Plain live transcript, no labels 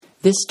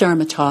This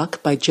Dharma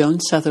talk by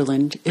Joan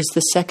Sutherland is the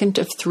second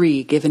of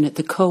three given at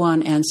the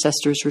Koan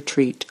Ancestors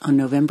Retreat on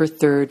November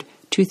 3rd,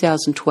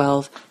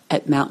 2012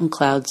 at Mountain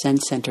Cloud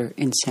Zen Center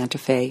in Santa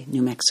Fe,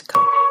 New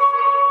Mexico.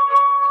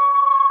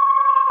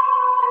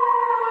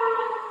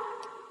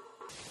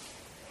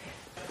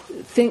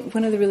 I think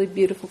one of the really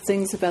beautiful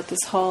things about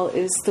this hall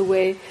is the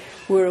way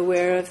we're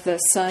aware of the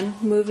sun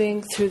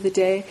moving through the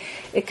day.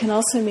 It can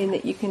also mean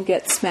that you can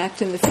get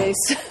smacked in the face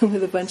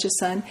with a bunch of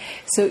sun.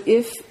 So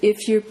if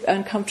you're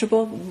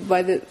uncomfortable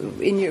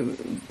in your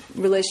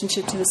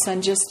relationship to the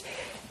sun, just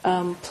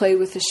play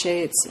with the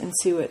shades and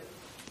see what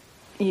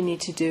you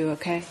need to do,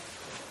 okay?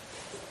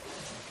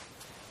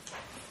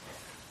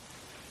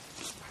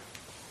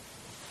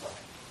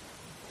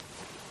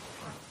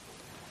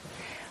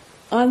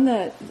 On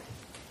the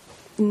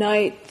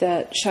night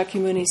that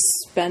Shakyamuni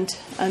spent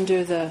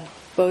under the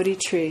Bodhi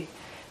tree,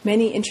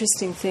 many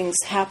interesting things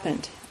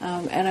happened.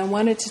 And I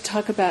wanted to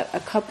talk about a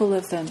couple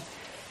of them,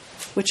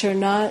 which are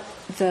not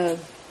the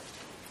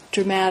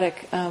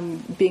dramatic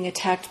being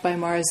attacked by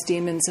Mara's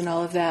demons and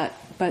all of that,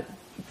 but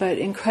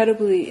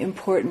incredibly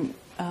important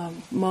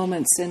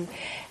moments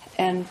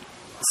and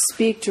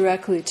speak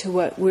directly to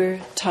what we're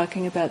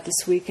talking about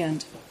this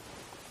weekend.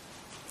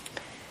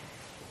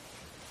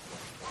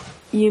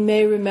 You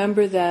may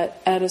remember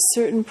that at a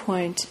certain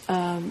point,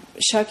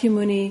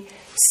 Shakyamuni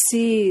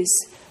sees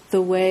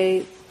the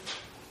way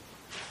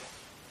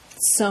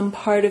some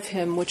part of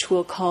him, which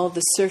we'll call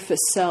the surface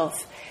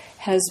self,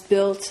 has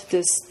built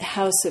this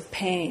house of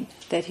pain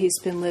that he's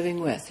been living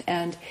with.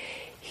 And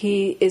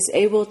he is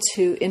able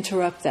to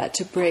interrupt that,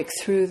 to break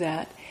through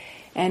that.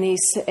 And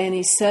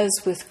he says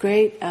with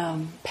great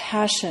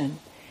passion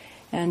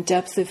and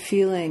depth of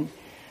feeling,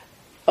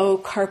 "O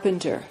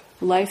carpenter,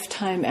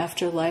 lifetime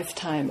after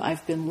lifetime,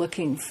 I've been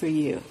looking for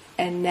you,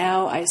 and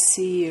now I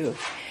see you.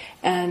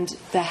 And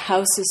the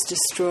house is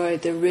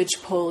destroyed, the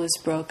ridgepole is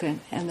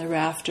broken, and the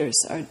rafters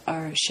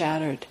are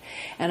shattered,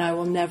 and I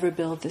will never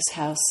build this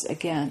house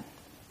again."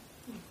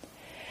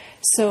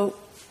 So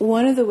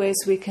one of the ways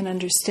we can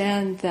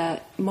understand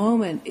that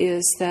moment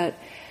is that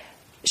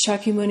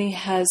Shakyamuni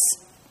has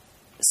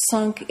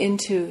sunk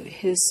into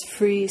his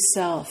free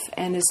self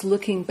and is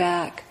looking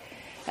back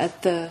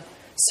at the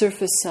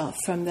surface self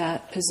from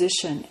that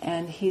position,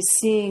 and he's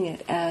seeing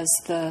it as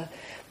the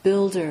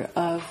builder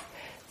of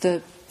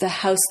the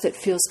house that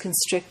feels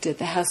constricted,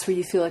 the house where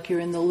you feel like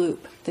you're in the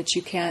loop that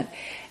you can't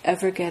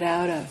ever get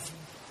out of.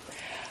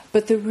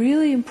 But the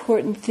really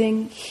important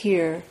thing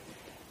here,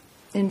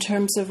 in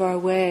terms of our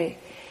way,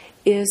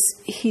 is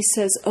he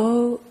says,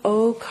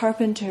 "Oh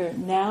carpenter,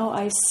 now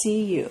I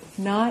see you,"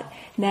 not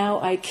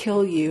 "now I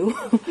kill you,"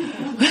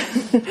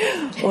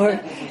 or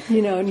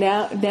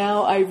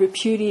now I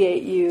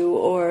repudiate you,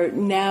 or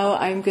now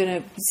I'm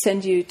going to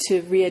send you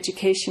to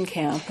re-education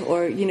camp,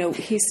 or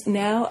he's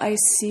 "now I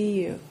see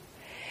you."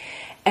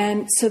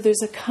 And so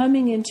there's a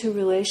coming into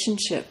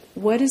relationship.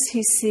 What does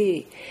he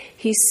see?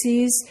 He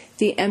sees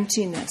the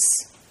emptiness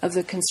of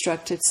the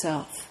constructed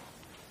self.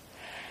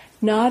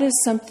 Not as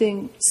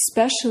something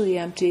specially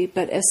empty,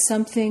 but as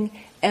something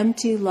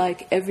empty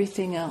like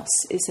everything else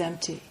is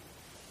empty.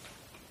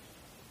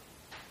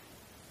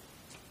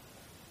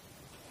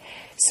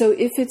 So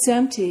if it's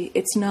empty,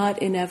 it's not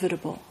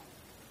inevitable.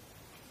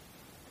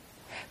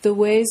 The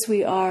ways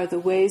we are, the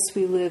ways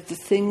we live, the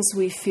things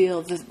we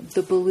feel,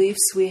 the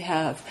beliefs we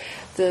have,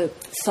 the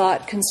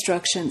thought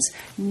constructions,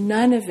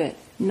 none of it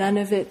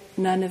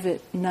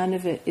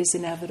is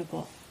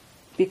inevitable,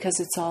 because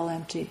it's all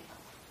empty,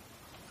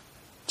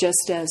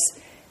 just as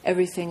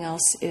everything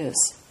else is.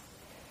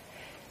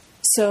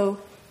 So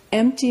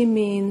empty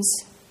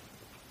means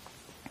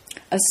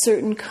a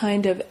certain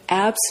kind of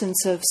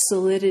absence of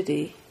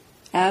solidity,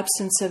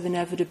 absence of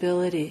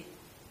inevitability.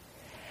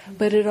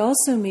 But it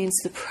also means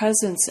the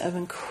presence of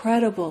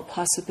incredible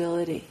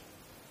possibility.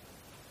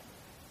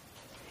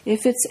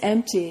 If it's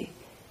empty,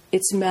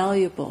 it's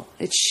malleable,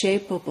 it's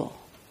shapeable,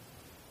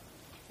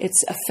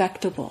 it's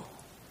affectable.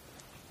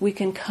 We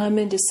can come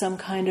into some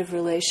kind of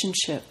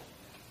relationship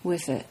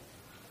with it.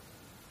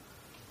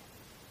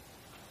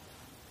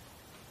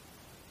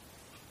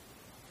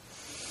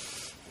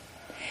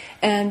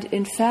 And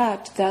in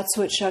fact, that's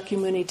what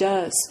Shakyamuni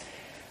does.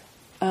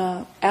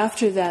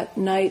 After that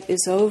night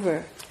is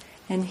over,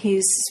 and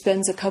he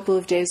spends a couple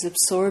of days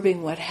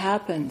absorbing what's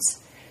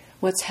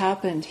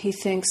happened, he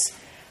thinks,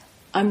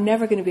 I'm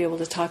never going to be able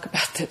to talk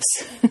about this.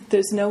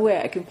 There's no way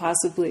I can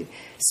possibly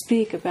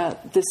speak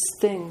about this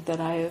thing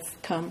that I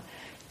have come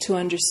to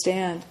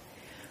understand.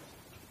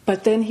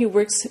 But then he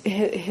works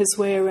his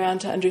way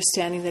around to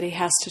understanding that he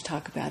has to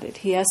talk about it.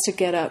 He has to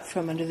get up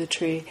from under the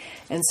tree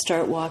and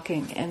start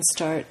walking and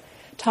start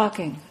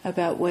talking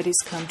about what he's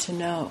come to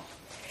know.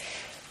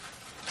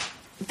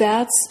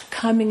 That's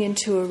coming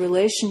into a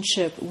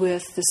relationship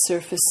with the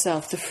surface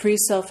self, the free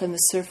self and the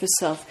surface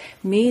self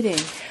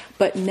meeting.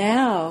 But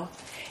now,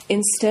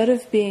 instead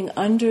of being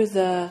under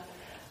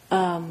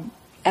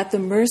at the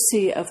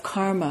mercy of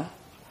karma,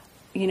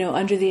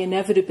 under the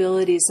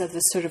inevitabilities of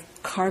the sort of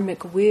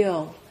karmic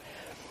wheel,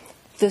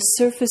 the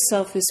surface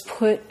self is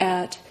put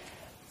at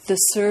the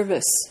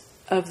service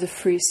of the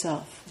free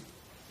self,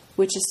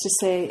 which is to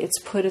say it's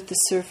put at the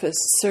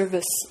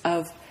service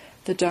of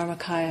the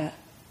Dharmakaya.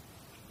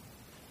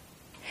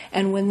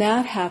 And when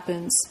that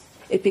happens,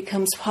 it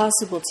becomes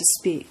possible to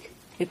speak.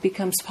 It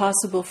becomes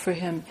possible for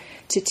him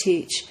to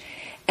teach.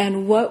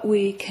 And what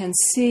we can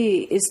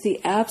see is the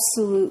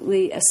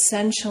absolutely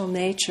essential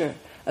nature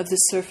of the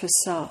surface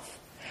self.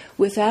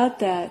 Without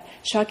that,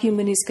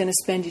 Shakyamuni is going to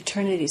spend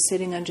eternity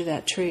sitting under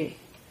that tree.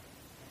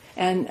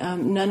 And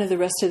none of the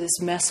rest of this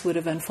mess would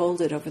have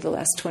unfolded over the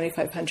last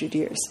 2,500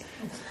 years.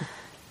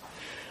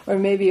 Or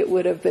maybe it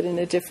would have, but in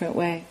a different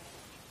way.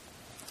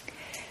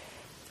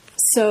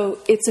 So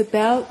it's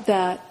about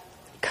that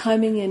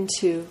coming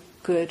into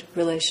good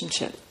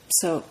relationship.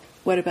 So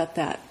what about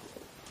that?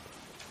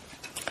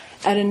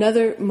 At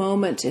another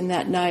moment in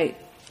that night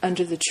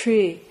under the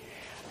tree,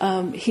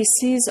 he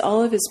sees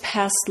all of his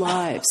past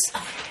lives.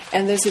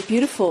 And there's a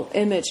beautiful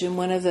image in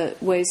one of the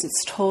ways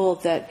it's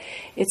told that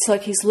it's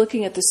like he's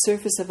looking at the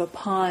surface of a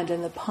pond,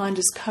 and the pond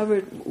is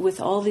covered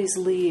with all these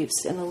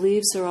leaves, and the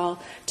leaves are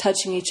all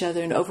touching each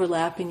other and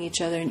overlapping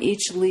each other, and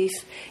each leaf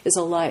is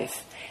a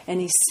life. And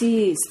he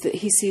sees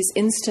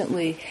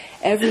instantly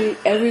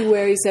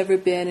everywhere he's ever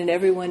been, and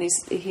everyone he's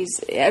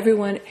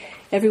ever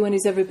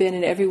been,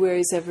 and everywhere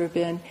he's ever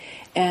been,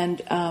 and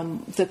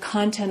the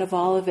content of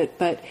all of it.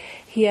 But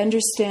he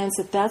understands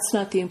that that's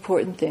not the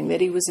important thing,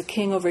 that he was a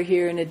king over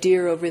here and a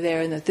deer over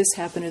there, and that this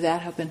happened or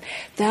that happened.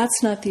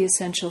 That's not the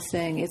essential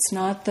thing. It's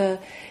not the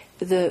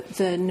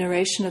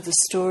narration of the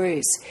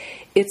stories.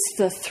 It's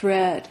the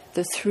thread,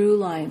 the through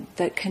line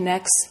that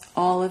connects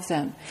all of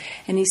them.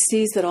 And he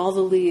sees that all the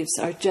leaves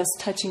are just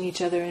touching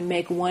each other and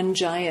make one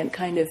giant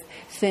kind of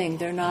thing.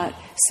 They're not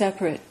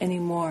separate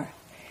anymore.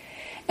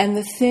 And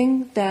the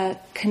thing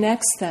that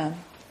connects them,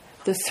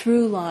 the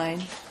through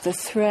line, the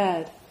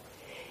thread,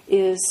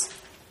 is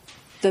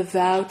the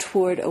vow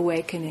toward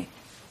awakening.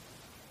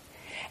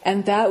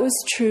 And that was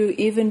true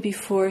even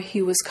before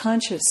he was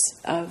conscious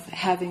of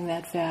having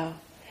that vow.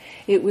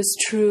 It was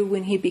true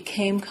when he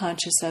became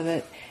conscious of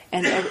it,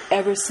 and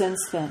ever since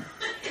then.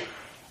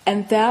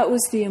 And that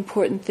was the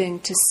important thing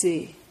to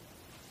see,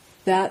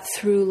 that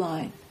through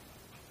line.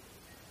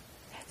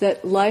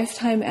 That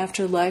lifetime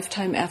after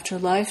lifetime after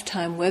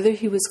lifetime, whether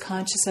he was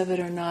conscious of it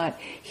or not,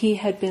 he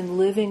had been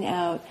living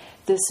out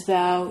this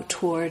vow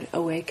toward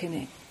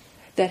awakening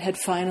that had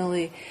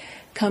finally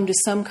come to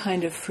some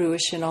kind of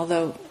fruition,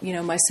 although,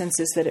 my sense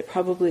is that it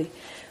probably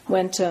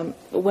went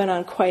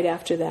on quite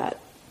after that.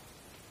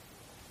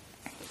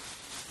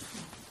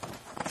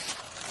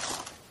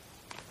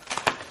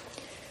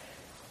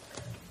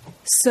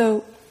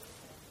 So,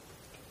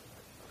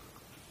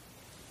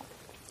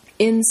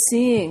 in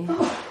seeing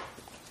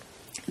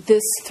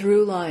this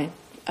through line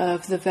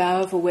of the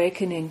vow of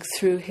awakening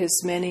through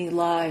his many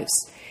lives,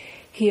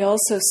 he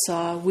also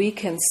saw, we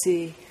can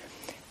see,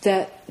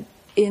 that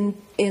in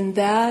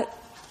that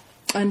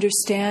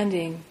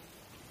understanding,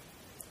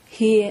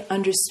 he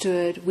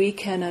understood, we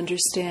can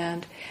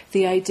understand,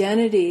 the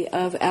identity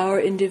of our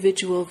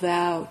individual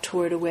vow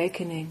toward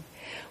awakening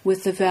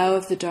with the vow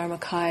of the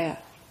Dharmakaya,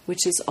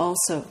 which is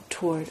also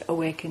toward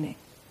awakening,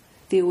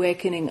 the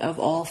awakening of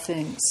all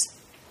things,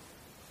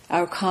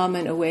 our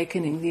common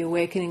awakening, the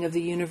awakening of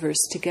the universe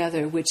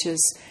together, which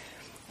is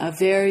a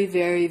very,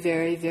 very,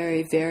 very,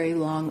 very, very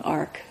long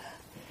arc.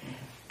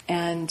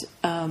 And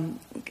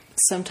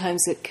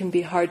sometimes it can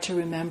be hard to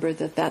remember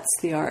that that's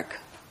the arc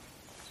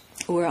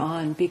we're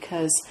on,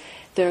 because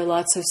there are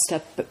lots of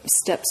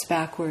steps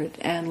backward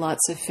and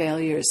lots of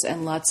failures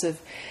and lots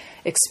of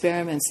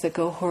experiments that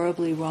go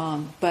horribly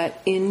wrong. But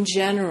in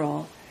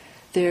general,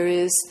 there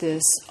is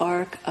this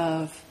arc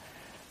of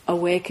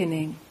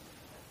awakening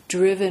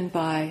driven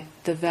by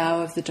the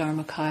vow of the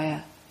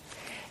Dharmakaya.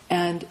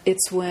 And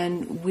it's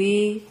when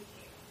we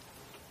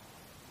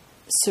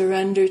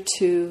surrender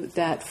to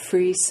that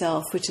free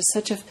self, which is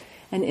such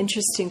an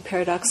interesting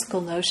paradoxical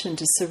notion,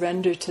 to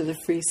surrender to the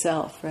free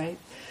self, right?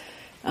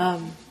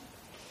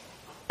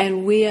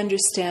 And we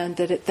understand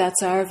that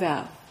that's our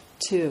vow,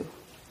 too.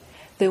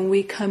 Then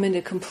we come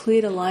into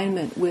complete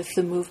alignment with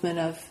the movement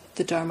of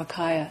the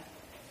Dharmakaya.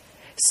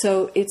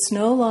 So it's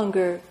no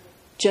longer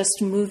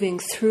just moving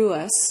through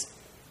us,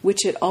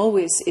 which it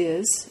always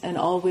is and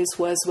always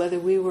was, whether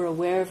we were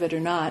aware of it or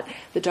not.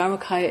 The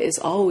Dharmakaya is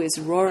always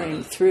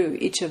roaring through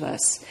each of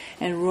us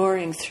and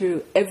roaring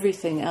through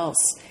everything else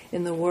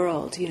in the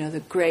world,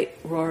 the great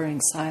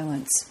roaring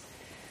silence.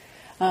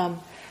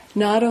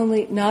 Not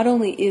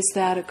only is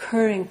that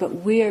occurring, but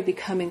we are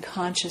becoming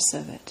conscious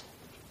of it.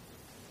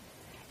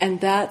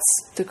 And that's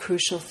the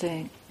crucial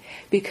thing.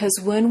 Because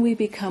when we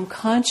become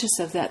conscious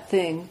of that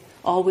thing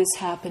always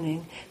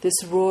happening,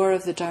 this roar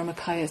of the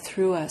Dharmakaya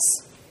through us,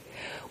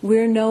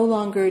 we're no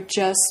longer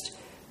just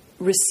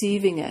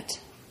receiving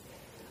it.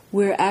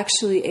 We're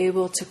actually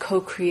able to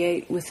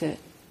co-create with it.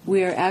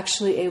 We are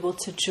actually able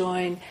to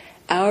join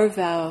our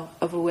vow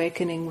of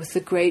awakening with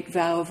the great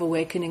vow of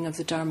awakening of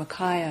the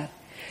Dharmakaya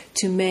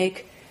to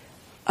make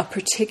a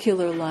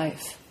particular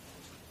life.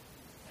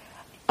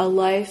 A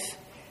life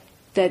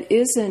that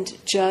isn't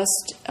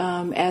just,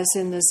 as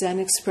in the Zen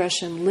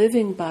expression,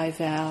 living by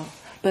vow,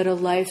 but a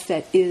life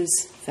that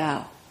is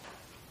vow,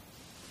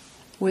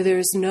 where there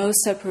is no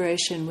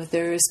separation, where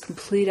there is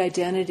complete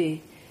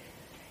identity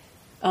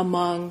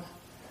among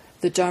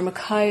the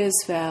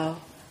Dharmakaya's vow,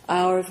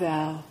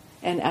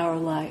 and our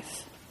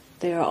life.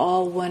 They are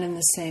all one and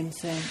the same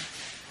thing.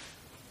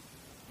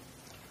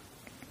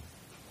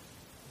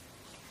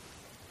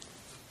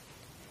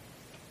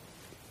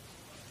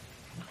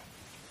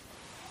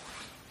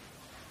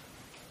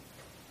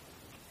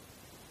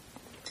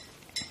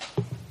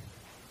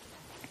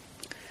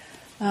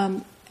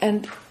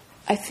 And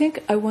I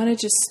think I want to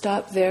just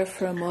stop there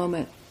for a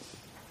moment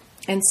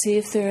and see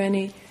if there are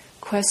any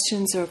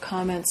questions or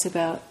comments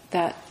about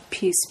that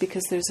piece,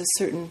 because there's a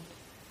certain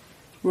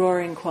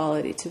roaring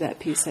quality to that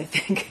piece, I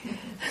think.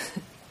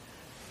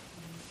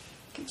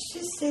 Could you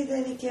just say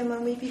that again?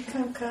 When we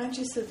become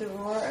conscious of the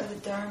roar of the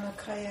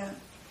Dharmakaya, ...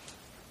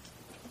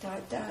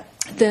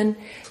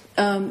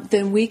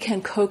 Then we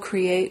can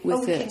co-create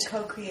with it. We can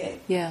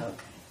co-create. Yeah. Okay.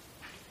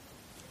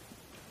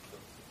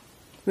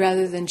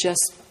 Rather than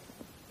just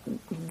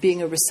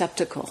being a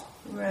receptacle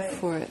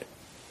for it.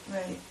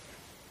 Right.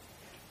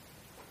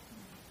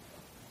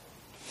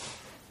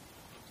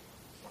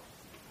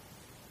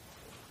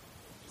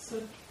 So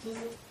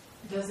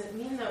does it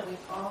mean that we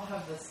all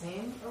have the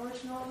same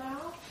original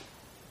vow?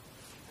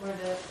 Or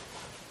that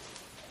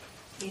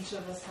each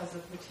of us has a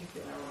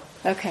particular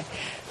one? Okay.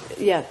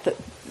 Yeah,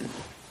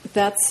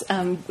 that's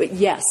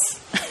yes.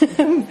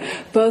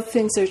 Both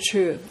things are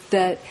true.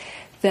 That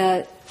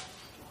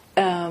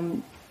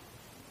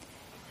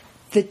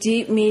the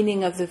deep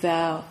meaning of the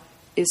vow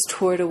is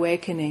toward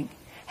awakening.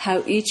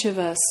 How each of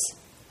us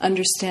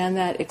understand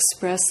that,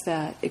 express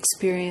that,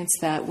 experience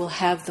that will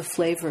have the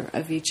flavor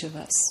of each of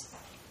us.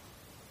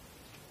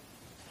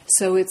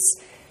 So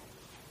it's,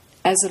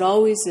 as it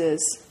always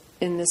is,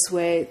 in this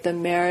way, the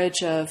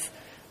marriage of,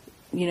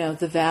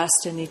 the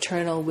vast and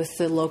eternal with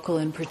the local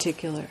and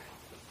particular.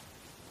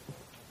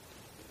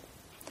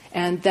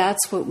 And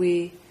that's what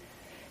we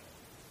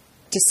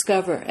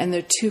discover. And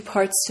there are two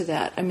parts to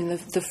that. I mean,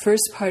 the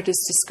first part is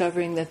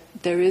discovering that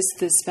there is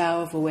this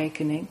vow of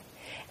awakening,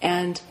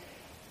 and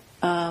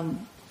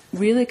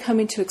really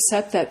coming to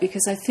accept that,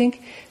 because I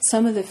think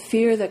some of the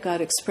fear that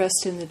got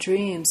expressed in the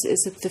dreams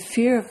is the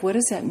fear of what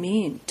does that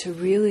mean to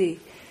really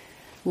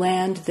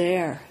land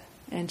there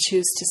and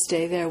choose to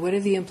stay there? What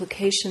are the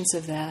implications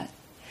of that?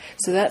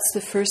 So that's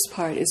the first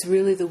part, is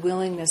really the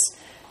willingness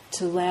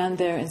to land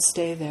there and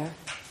stay there,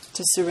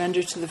 to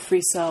surrender to the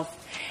free self.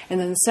 And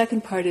then the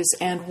second part is,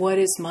 and what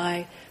is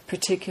my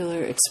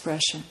particular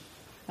expression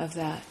of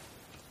that?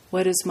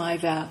 What is my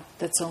vow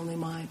that's only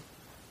mine?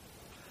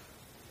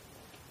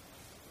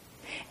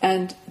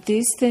 And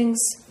these things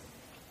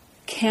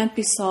can't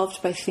be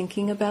solved by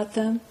thinking about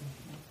them.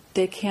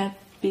 They can't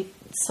be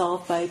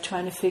solved by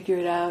trying to figure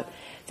it out.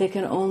 They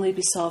can only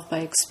be solved by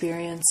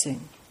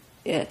experiencing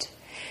it.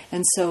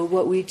 And so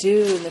what we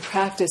do in the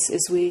practice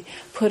is we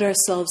put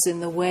ourselves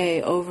in the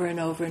way over and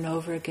over and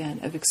over again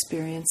of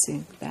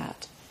experiencing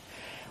that,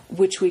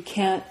 which we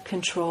can't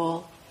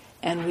control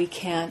and we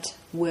can't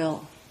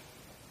will.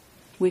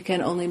 We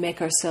can only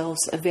make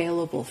ourselves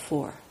available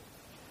for.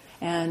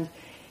 And,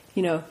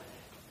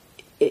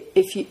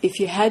 if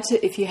you had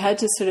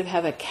to sort of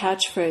have a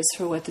catchphrase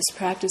for what this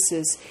practice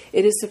is,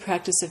 it is the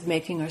practice of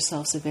making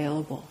ourselves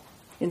available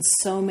in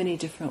so many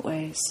different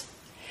ways.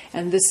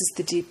 And this is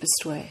the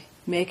deepest way,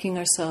 making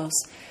ourselves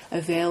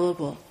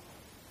available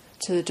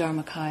to the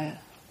Dharmakaya.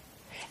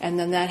 And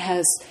then that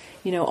has,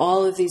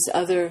 all of these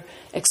other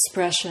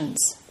expressions,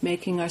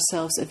 making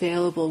ourselves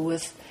available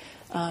with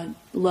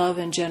love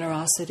and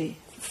generosity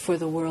for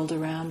the world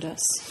around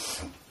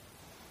us.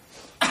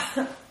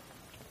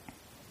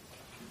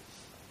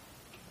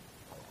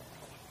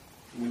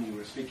 When you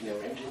were speaking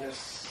of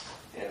emptiness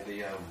and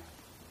the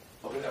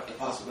opening up to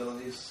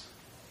possibilities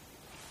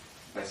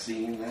by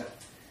seeing that,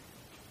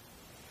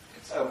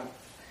 it's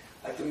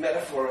like the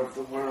metaphor of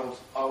the world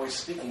always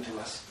speaking to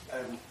us.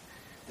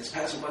 This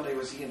past Monday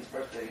was Ian's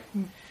birthday.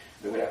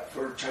 We went out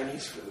for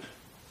Chinese food,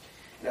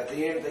 and at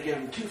the end they gave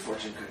him 2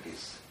 fortune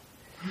cookies.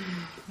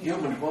 He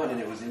opened one and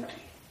it was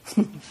empty.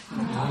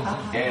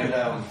 And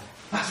I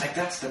was like,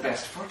 that's the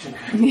best fortune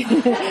cookie.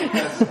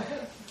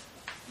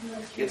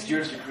 It's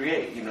yours to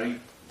create, you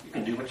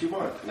can do what you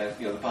want, and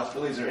the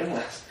possibilities are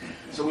endless.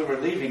 So when we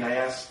were leaving,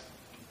 I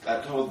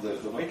told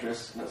the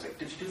waitress, and I was like,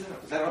 did you do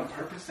that? Was that on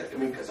purpose?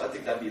 Because I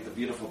think that'd be the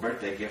beautiful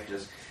birthday gift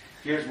is,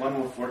 here's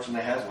one with fortune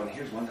that has one,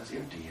 here's one that's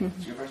empty, and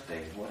it's your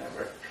birthday, and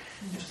whatever.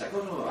 And she's like,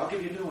 oh no, I'll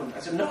give you a new one. I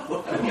said, no.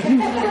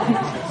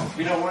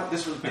 We don't want,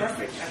 this was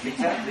perfect. That's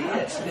exactly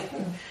it.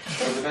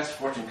 So the best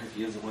fortune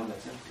cookie is the one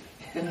that's empty.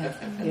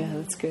 Yeah,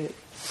 that's good.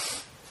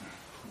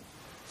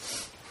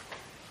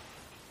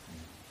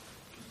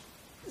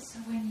 So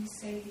when you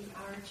say the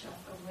arch of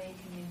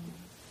awakening,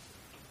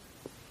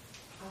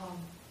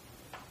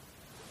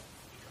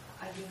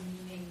 are you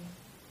meaning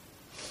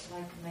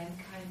like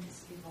mankind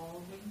is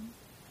evolving?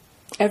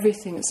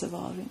 Everything is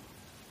evolving.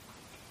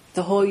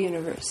 The whole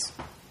universe.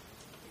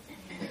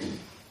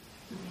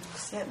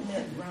 Except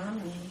Mitt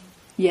Romney.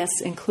 Yes,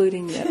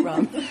 including Mitt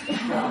Romney.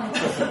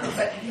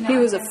 He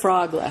was a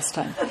frog last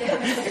time. I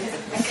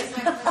guess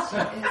my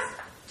question is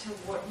to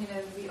what,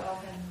 we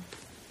often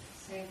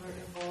say we're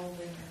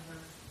evolving and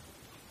we're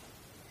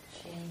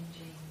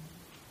changing,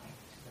 like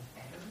to the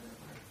better,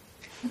 or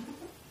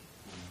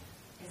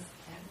is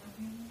that what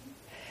we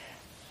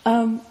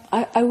mean?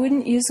 I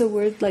wouldn't use a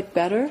word like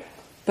better,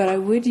 but I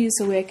would use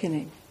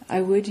awakening.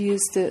 I would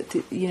use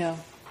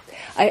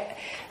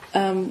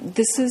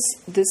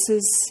this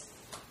is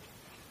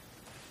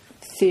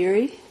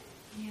theory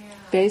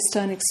based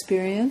on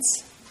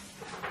experience,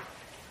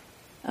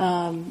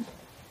 but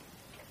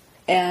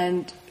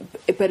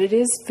it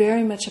is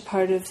very much a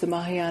part of the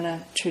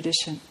Mahayana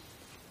tradition.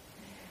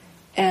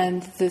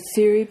 And the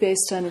theory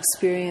based on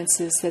experience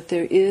is that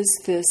there is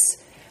this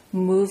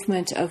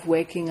movement of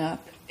waking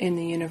up in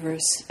the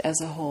universe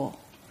as a whole,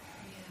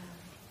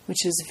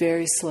 which is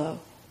very slow,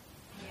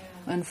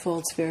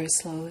 unfolds very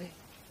slowly.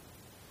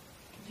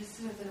 Just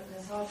sort of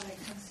the thought that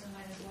comes to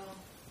mind as well.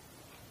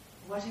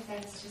 What if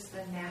that's just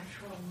the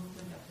natural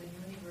movement of the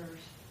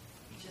universe?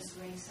 It just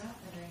wakes up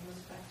and then goes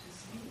back to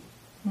sleep.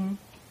 Mm.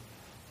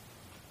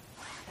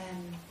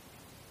 And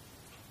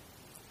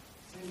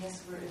so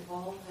yes, we're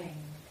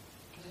evolving,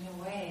 but in a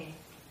way,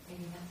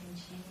 maybe nothing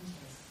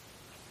changes.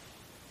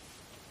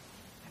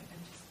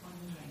 I'm just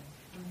wondering.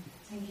 I'm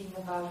thinking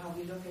about how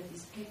we look at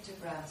these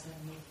pictographs and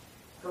we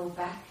go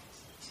back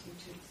to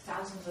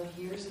thousands of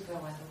years ago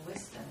and the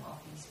wisdom of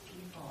these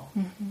people,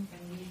 and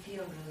we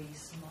feel really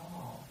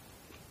small.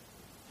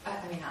 I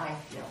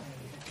feel,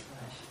 maybe that's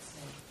what I should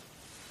say,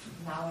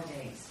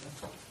 nowadays,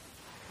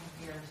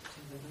 compared to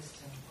the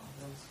wisdom of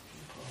those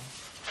people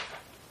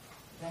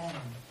then.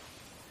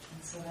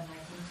 And so then I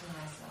think to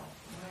myself,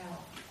 well,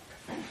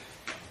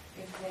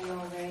 if they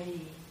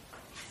already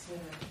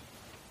sort of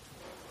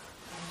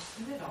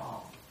understood it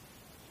all,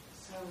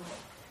 so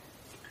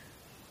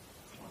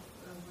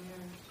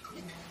we're,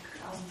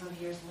 thousands of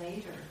years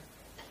later,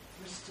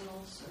 we're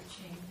still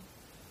searching.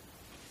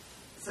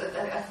 So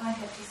I find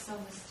that just so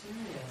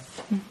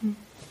mysterious. And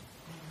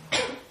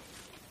can't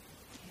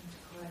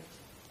quite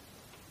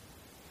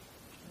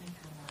make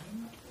a line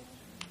of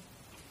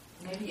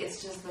it. Maybe it's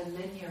just the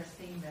linear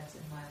thing that's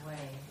in my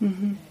way,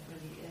 and it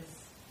really is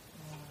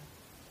more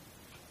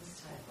this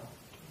type of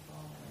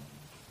evolving.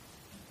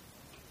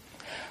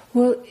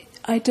 Well,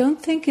 I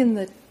don't think in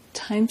the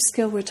time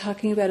scale we're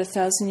talking about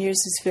 1,000 years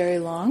is very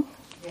long,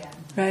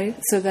 right?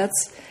 So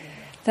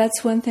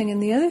that's one thing.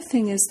 And the other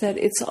thing is that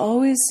it's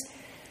always,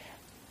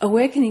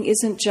 awakening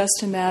isn't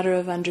just a matter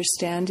of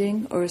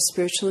understanding or a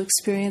spiritual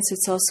experience,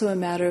 it's also a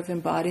matter of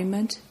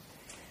embodiment.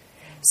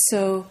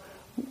 So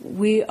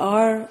we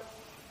are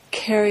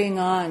carrying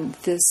on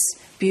this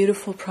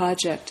beautiful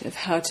project of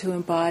how to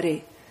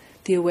embody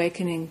the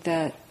awakening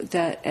that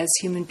as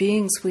human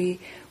beings we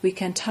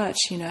can touch.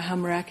 How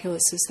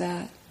miraculous is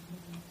that?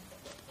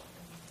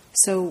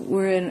 So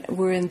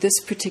we're in this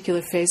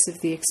particular phase of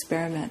the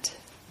experiment.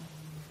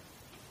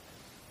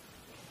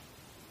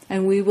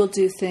 And we will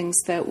do things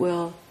that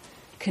will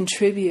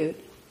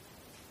contribute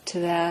to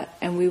that,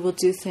 and we will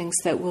do things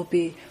that will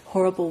be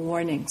horrible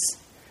warnings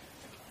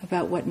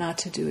about what not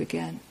to do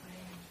again.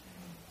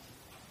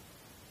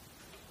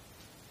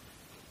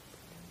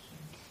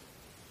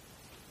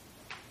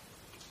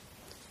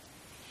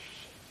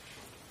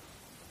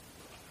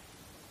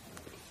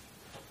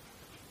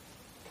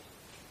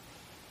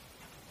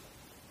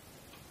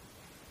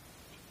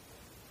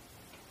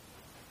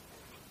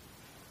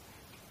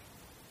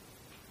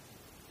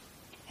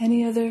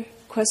 Any other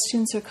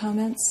questions or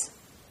comments?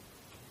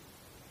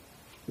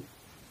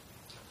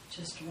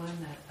 Just one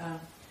that,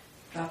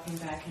 dropping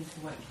back into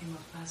what came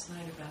up last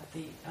night about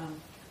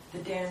the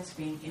dance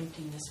being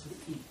emptiness with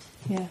feet.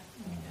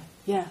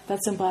 Yeah,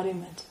 that's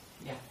embodiment.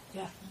 Yeah.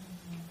 Yeah.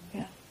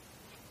 Yeah.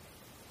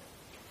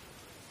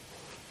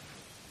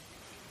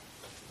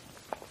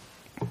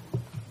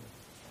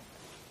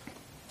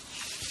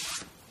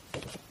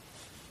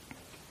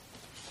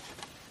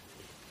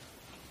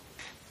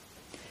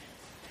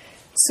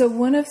 So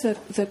one of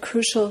the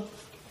crucial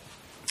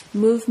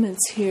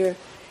movements here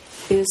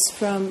is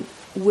from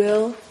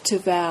will to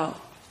vow.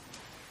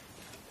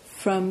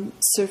 From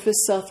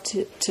surface self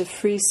to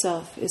free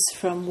self is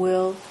from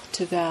will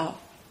to vow.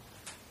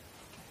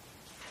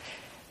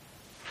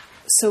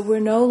 So we're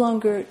no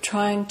longer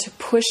trying to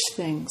push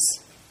things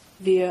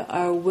via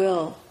our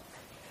will.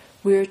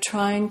 We're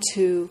trying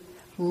to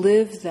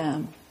live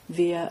them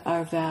via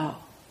our vow.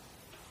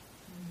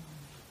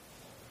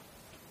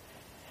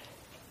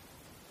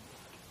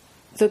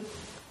 The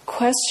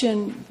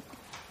question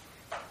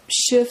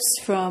shifts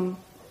from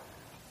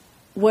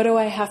what do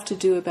I have to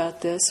do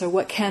about this, or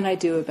what can I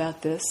do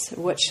about this,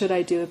 or what should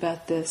I do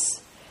about this,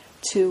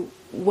 to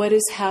what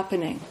is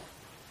happening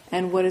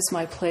and what is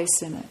my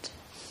place in it.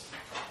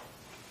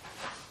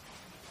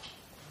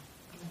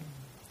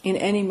 In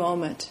any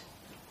moment.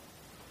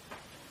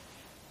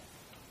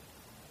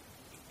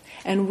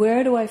 And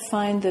where do I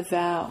find the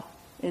vow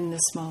in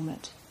this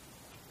moment?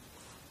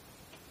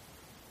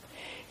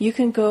 You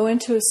can go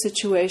into a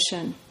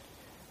situation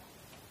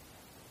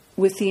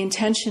with the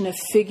intention of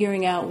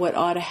figuring out what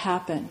ought to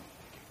happen.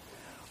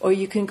 Or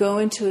you can go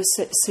into a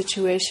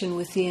situation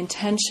with the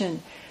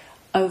intention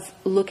of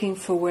looking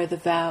for where the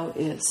vow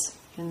is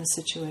in the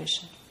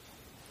situation.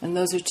 And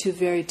those are two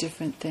very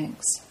different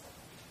things.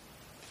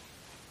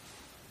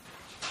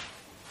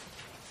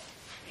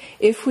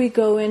 If we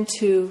go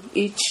into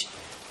each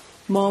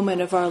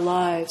moment of our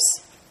lives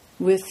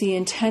with the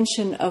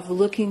intention of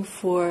looking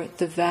for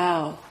the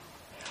vow,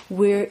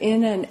 we're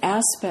in an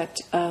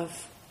aspect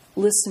of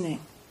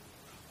listening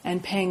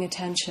and paying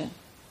attention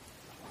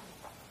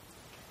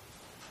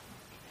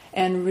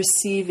and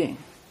receiving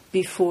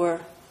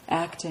before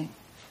acting.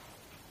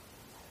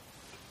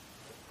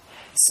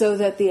 So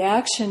that the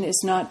action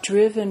is not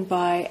driven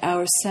by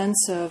our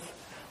sense of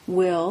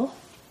will,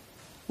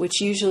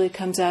 which usually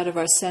comes out of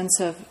our sense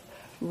of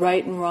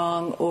right and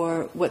wrong,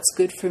 or what's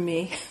good for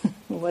me,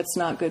 what's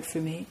not good for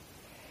me.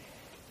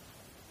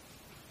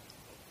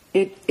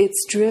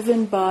 It's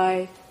driven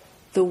by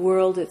the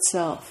world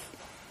itself,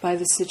 by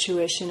the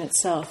situation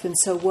itself. And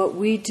so what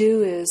we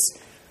do is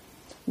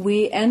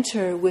we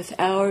enter with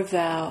our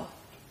vow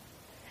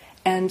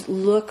and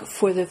look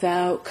for the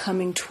vow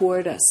coming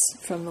toward us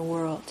from the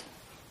world.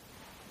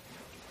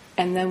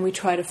 And then we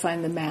try to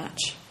find the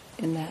match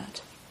in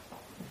that.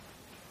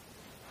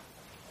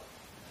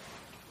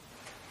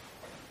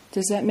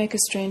 Does that make a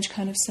strange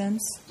kind of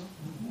sense?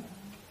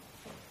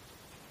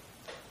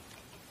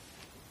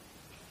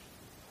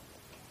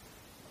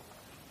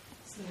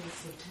 So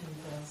it's the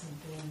 10,000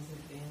 things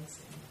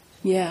advancing.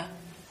 Yeah,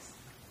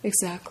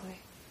 exactly.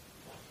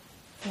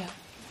 Yeah.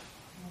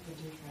 All the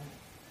different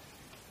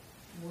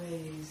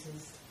ways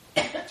is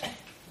those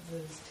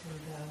 10,000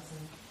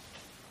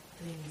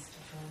 things to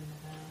find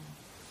the vow.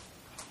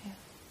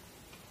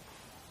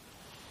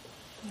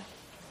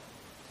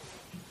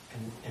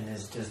 And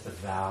does the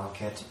vow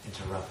get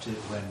interrupted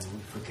when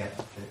we forget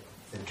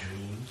the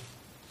dream?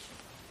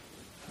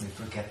 We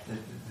forget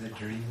the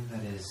dream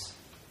that is,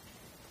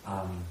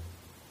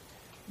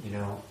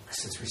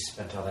 since we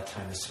spent all that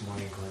time this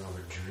morning going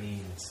over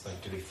dream, it's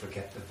like, do we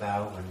forget the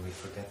vow when we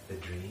forget the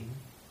dream?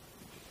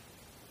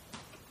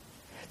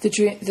 The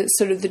dream,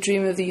 sort of the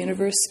dream of the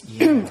universe?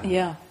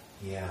 Yeah.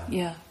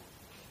 Yeah.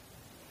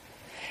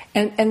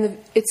 And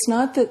it's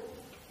not that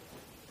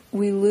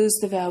we lose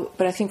the vow,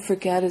 but I think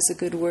forget is a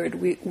good word.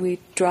 We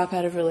drop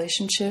out of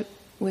relationship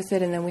with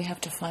it, and then we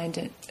have to find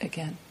it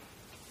again.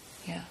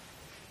 Yeah.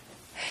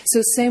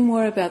 So say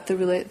more about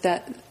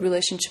that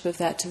relationship of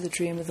that to the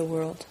dream of the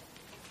world.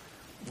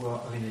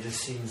 Well, I mean, it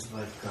just seems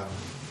like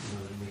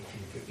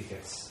it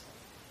gets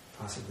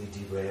possibly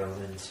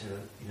derailed into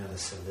the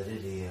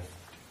solidity of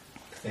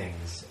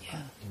things.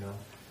 Yeah.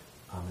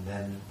 And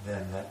then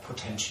that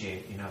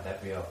potentiate,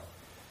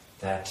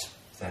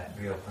 that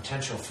real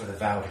potential for the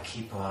vow to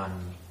keep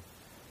on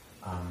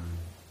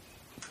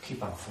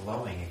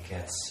flowing. It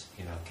gets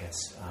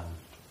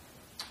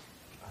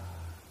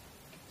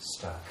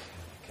stuck.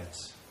 It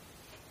gets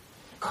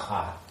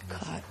caught.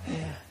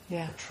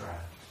 Yeah.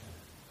 Trapped.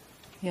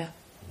 Yeah.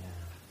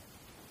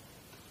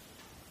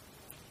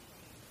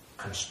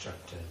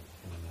 Constructed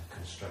in the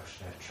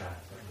construction, that trap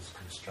that was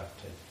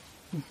constructed.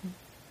 Mm-hmm.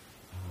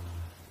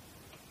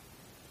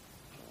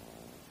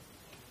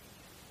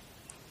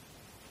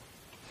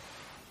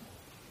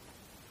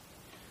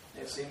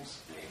 It seems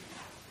to me,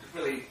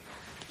 really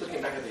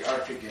looking back at the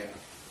arc again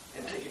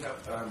and taking up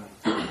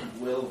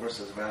will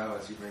versus vow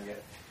as you bring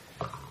it,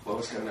 what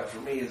was coming up for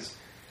me is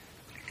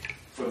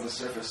from the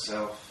surface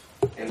self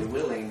and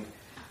willing,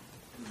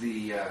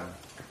 the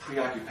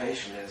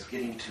preoccupation is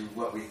getting to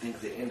what we think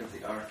the end of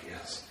the arc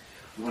is.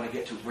 We want to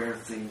get to where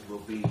things will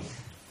be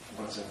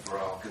once and for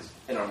all, because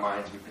in our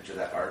minds we picture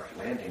that arc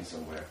landing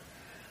somewhere.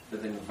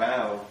 But then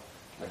vow,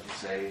 like you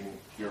say,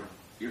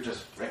 you're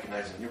just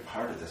recognizing you're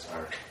part of this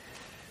arc.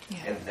 Yeah.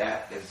 And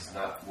that is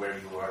not where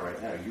you are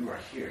right now. You are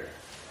here.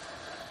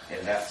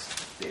 And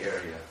that's the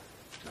area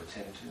to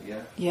attend to,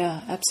 yeah?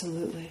 Yeah,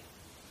 absolutely.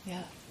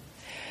 Yeah.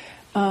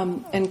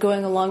 And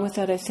going along with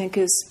that, I think,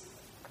 is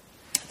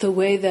the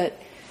way that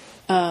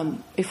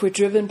if we're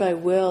driven by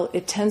will,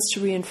 it tends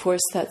to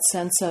reinforce that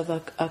sense of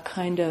a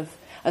kind of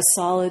a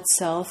solid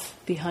self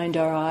behind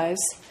our eyes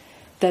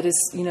that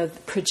is,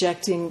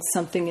 projecting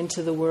something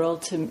into the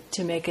world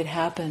to make it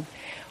happen.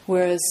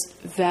 Whereas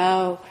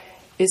vow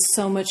is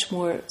so much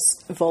more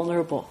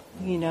vulnerable.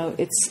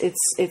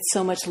 It's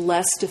so much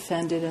less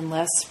defended and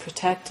less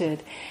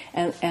protected,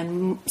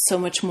 and so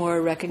much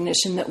more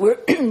recognition that we're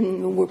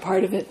we're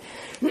part of it.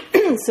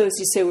 So as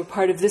you say, we're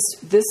part of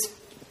this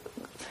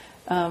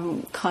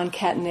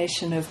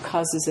concatenation of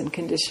causes and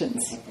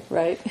conditions,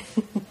 right?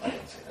 I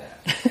didn't say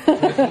that.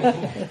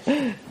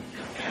 Concatenation.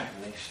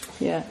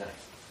 Yeah.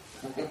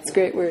 It's a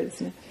great word,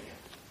 isn't it?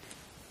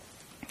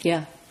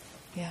 Yeah.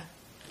 Yeah.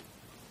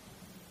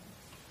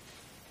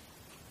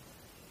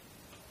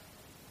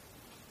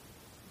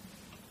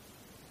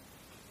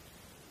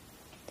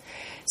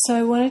 So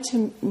I wanted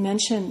to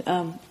mention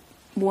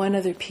one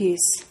other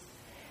piece,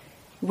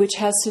 which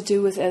has to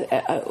do with,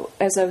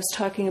 as I was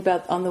talking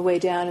about on the way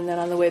down and then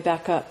on the way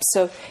back up.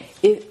 So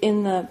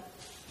in the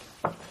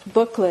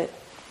booklet,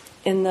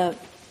 in the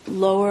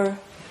lower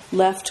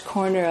left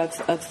corner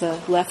of the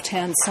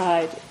left-hand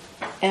side,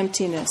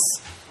 emptiness.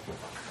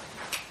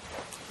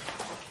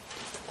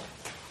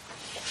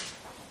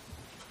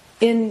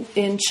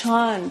 In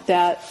Chan,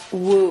 that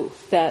wu,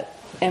 that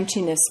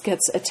emptiness,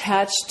 gets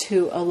attached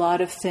to a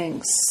lot of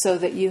things, so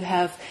that you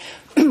have,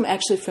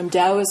 actually from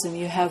Taoism,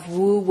 you have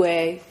wu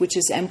wei, which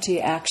is empty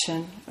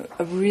action,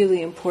 a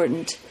really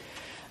important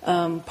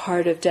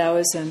part of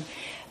Taoism.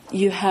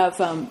 You have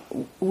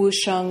wu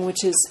sheng,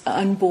 which is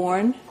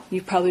unborn.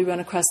 You probably run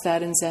across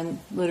that in Zen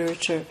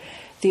literature,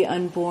 the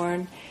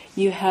unborn.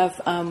 You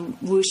have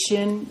wu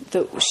xin,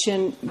 the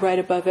xin right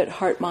above it,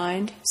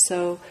 heart-mind.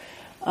 So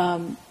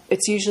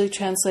it's usually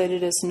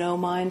translated as no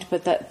mind,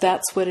 but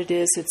that's what it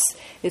is. It's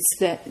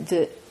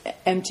the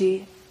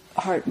empty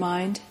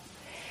heart-mind.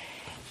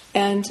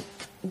 And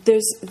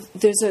there's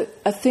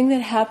a thing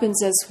that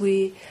happens as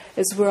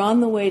we're on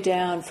the way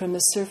down from the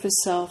surface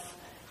self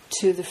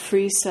to the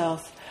free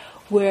self,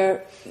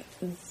 where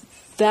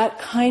that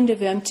kind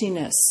of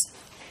emptiness,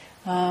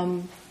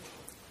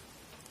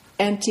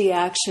 empty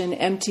action,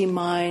 empty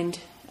mind,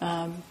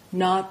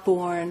 not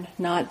born,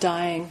 not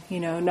dying,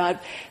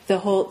 not the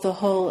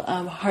whole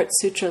Heart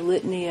Sutra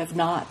litany of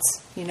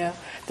nots,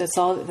 that's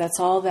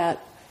all that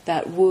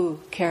wu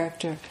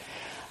character.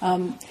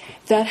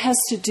 That has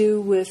to do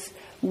with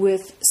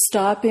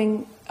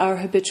stopping our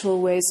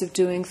habitual ways of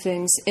doing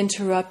things,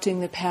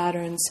 interrupting the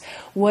patterns.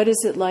 What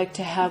is it like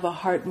to have a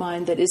heart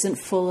mind that isn't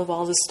full of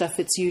all the stuff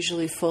it's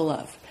usually full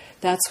of?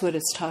 That's what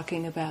it's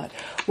talking about.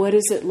 What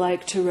is it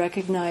like to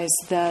recognize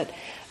that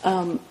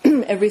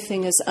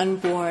everything is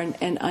unborn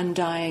and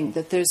undying?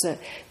 That there's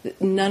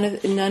none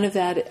of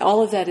that.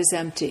 All of that is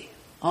empty.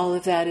 All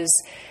of that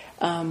is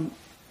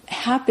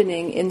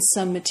happening in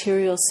some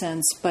material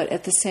sense, but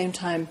at the same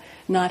time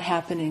not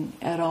happening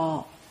at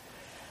all.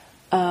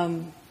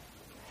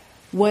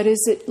 What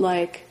is it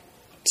like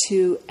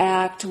to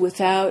act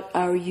without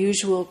our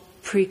usual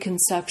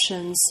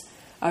preconceptions,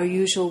 our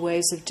usual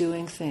ways of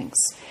doing things?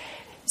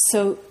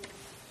 So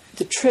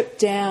the trip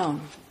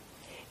down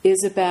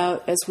is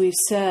about, as we've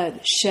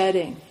said,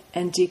 shedding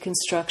and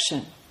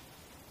deconstruction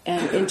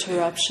and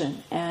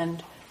interruption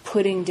and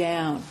putting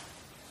down,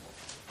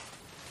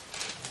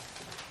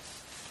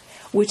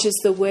 which is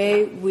the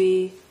way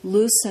we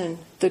loosen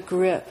the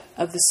grip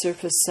of the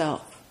surface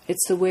self.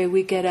 It's the way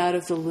we get out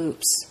of the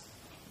loops.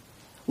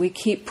 We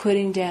keep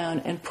putting down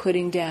and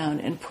putting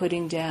down and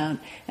putting down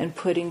and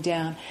putting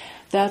down.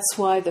 That's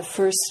why the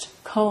first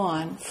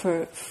koan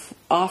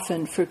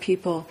often for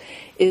people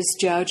is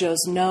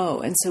Jiaozhou's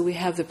no. And so we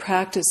have the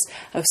practice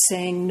of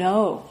saying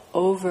no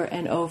over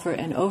and over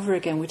and over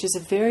again, which is a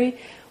very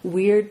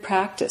weird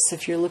practice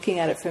if you're looking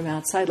at it from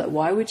outside. Like,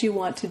 why would you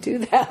want to do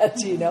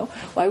that?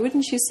 Why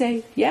wouldn't you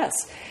say yes?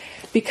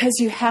 Because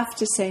you have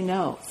to say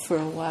no for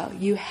a while.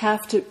 You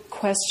have to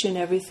question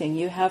everything.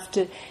 You have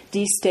to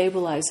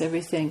destabilize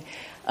everything.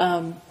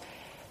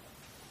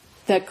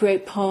 That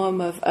great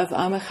poem of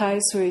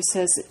Amachai's where he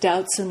says,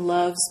 doubts and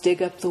loves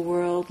dig up the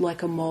world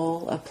like a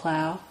mole, a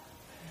plow.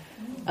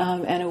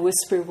 And a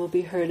whisper will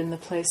be heard in the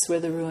place where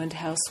the ruined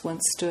house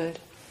once stood.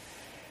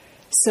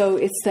 So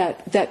it's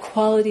that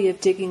quality of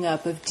digging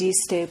up, of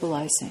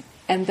destabilizing.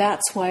 And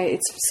that's why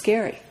it's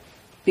scary.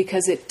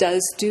 Because it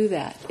does do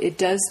that. It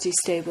does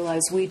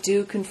destabilize. We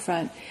do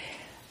confront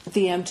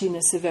the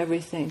emptiness of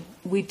everything.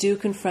 We do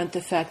confront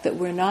the fact that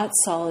we're not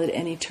solid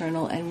and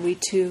eternal, and we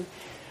too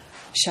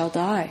shall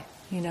die,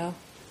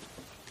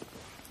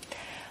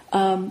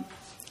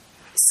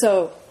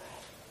 So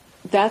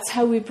that's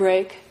how we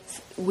break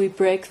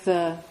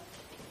the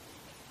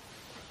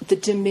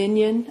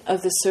dominion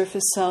of the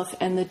surface self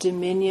and the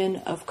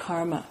dominion of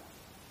karma.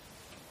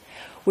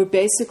 We're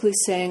basically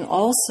saying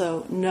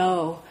also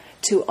no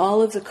to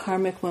all of the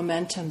karmic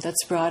momentum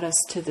that's brought us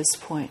to this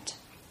point.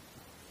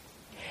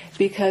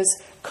 Because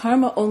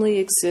karma only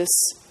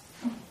exists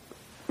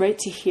right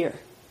to here.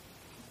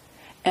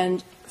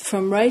 And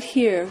from right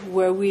here,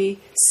 where we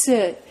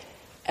sit,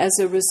 as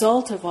a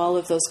result of all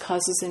of those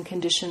causes and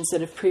conditions that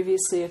have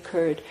previously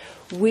occurred,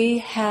 we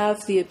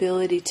have the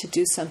ability to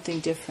do something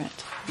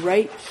different,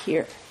 right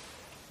here.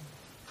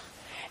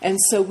 And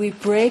so we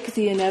break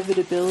the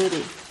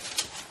inevitability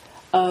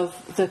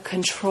of the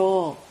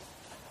control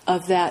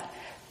of that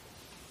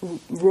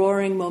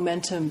roaring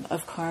momentum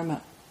of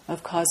karma,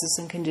 of causes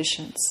and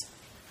conditions.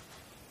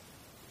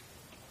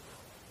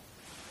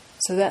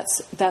 So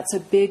that's a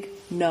big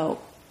no.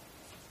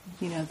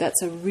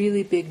 That's a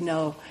really big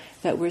no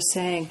that we're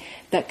saying,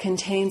 that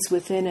contains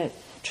within it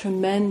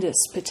tremendous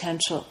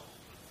potential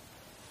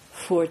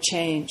for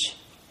change,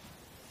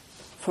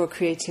 for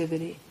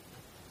creativity,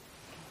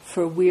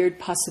 for weird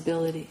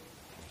possibility,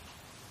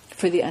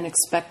 for the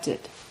unexpected,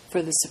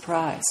 for the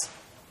surprise.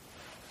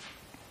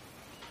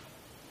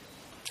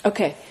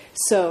 Okay,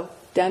 so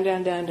down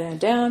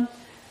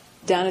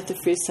at the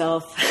free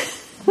self.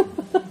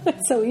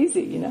 It's so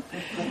easy,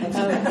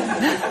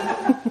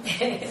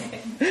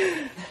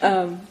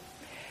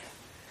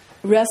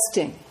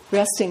 resting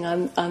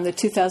on the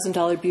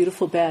 $2,000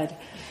 beautiful bed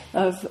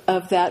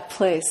of that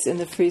place in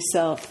the free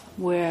self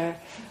where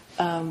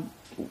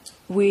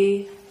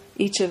we,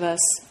 each of us,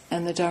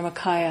 and the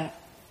Dharmakaya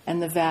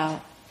and the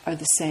vow are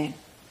the same,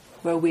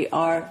 where we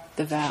are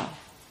the vow.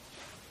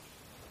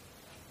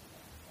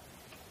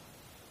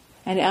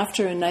 And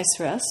after a nice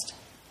rest,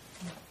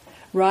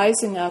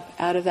 rising up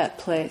out of that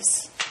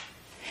place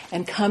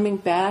and coming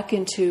back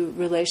into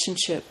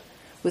relationship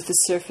with the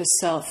surface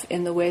self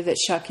in the way that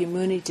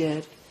Shakyamuni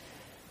did,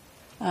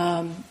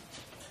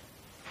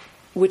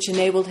 which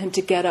enabled him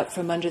to get up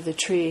from under the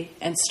tree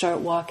and start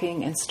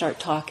walking and start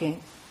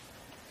talking.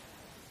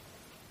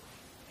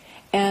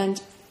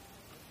 And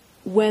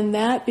when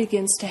that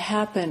begins to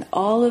happen,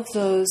 all of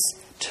those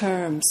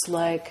terms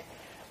like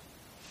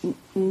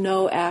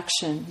no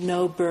action,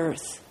 no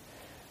birth,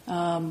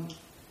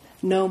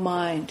 no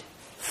mind,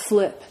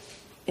 flip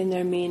in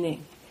their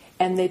meaning,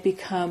 and they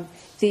become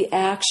the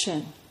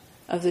action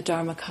of the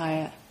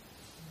Dharmakaya,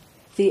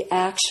 the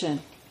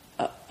action,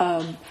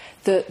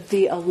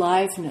 the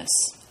aliveness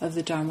of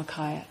the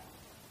Dharmakaya,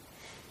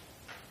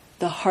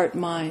 the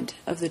heart-mind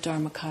of the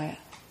Dharmakaya.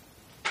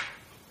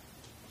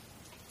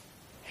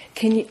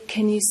 Can you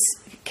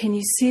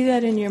see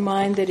that in your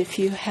mind, that if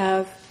you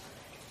have,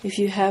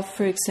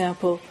 for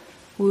example,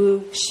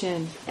 Wu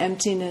Shin,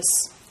 emptiness,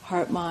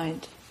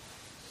 heart-mind,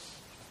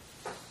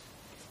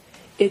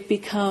 it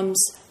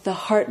becomes the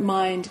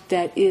heart-mind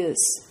that is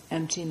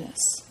emptiness,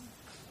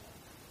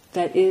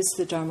 that is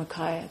the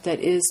Dharmakaya, that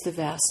is the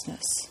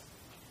vastness.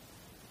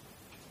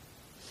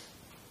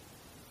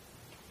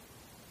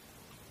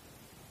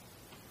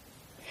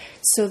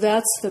 So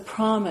that's the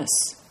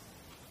promise.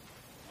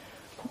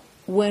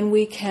 When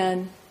we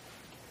can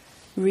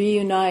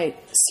reunite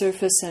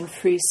surface and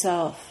free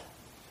self,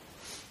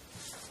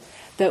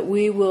 that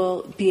we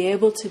will be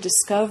able to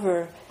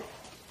discover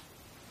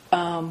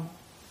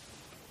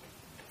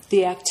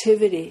the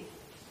activity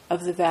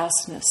of the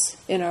vastness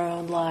in our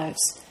own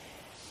lives,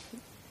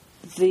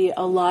 the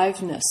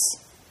aliveness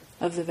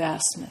of the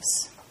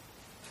vastness,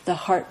 the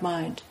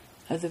heart-mind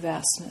of the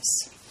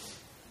vastness.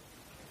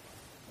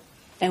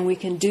 And we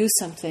can do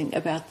something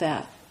about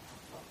that,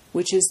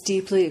 which is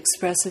deeply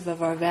expressive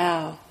of our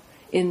vow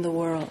in the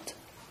world.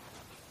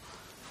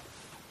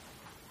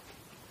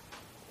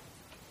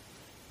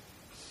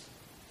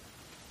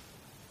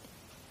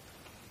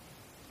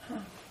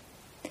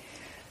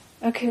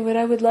 Okay, what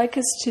I would like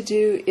us to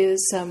do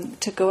is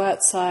to go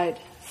outside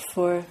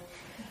for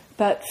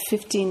about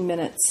 15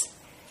 minutes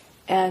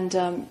and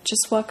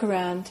just walk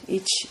around,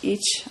 each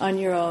on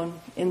your own,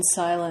 in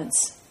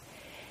silence.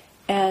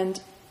 And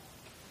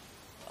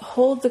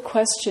hold the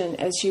question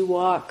as you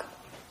walk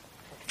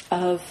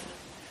of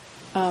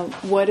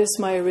what is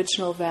my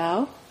original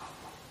vow?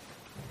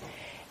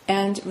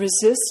 And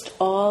resist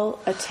all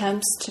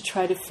attempts to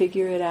try to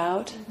figure it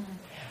out,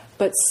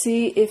 but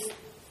see if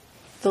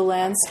the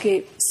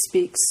landscape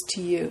speaks to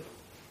you.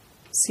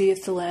 See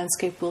if the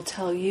landscape will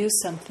tell you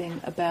something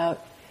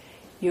about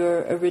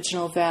your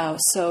original vow.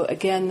 So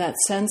again, that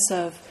sense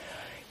of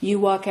you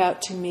walk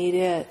out to meet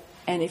it,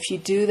 and if you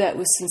do that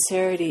with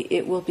sincerity,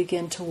 it will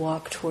begin to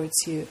walk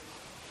towards you.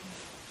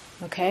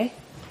 Okay?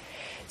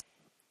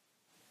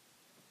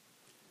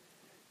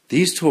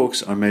 These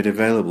talks are made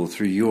available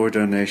through your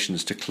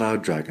donations to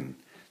Cloud Dragon,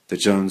 the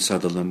Joan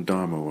Sutherland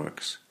Dharma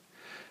Works.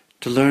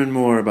 To learn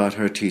more about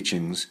her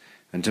teachings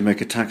and to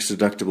make a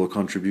tax-deductible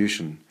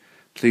contribution,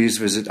 please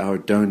visit our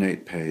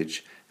donate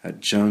page at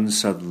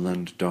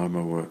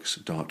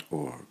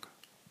joansutherlanddharmaworks.org.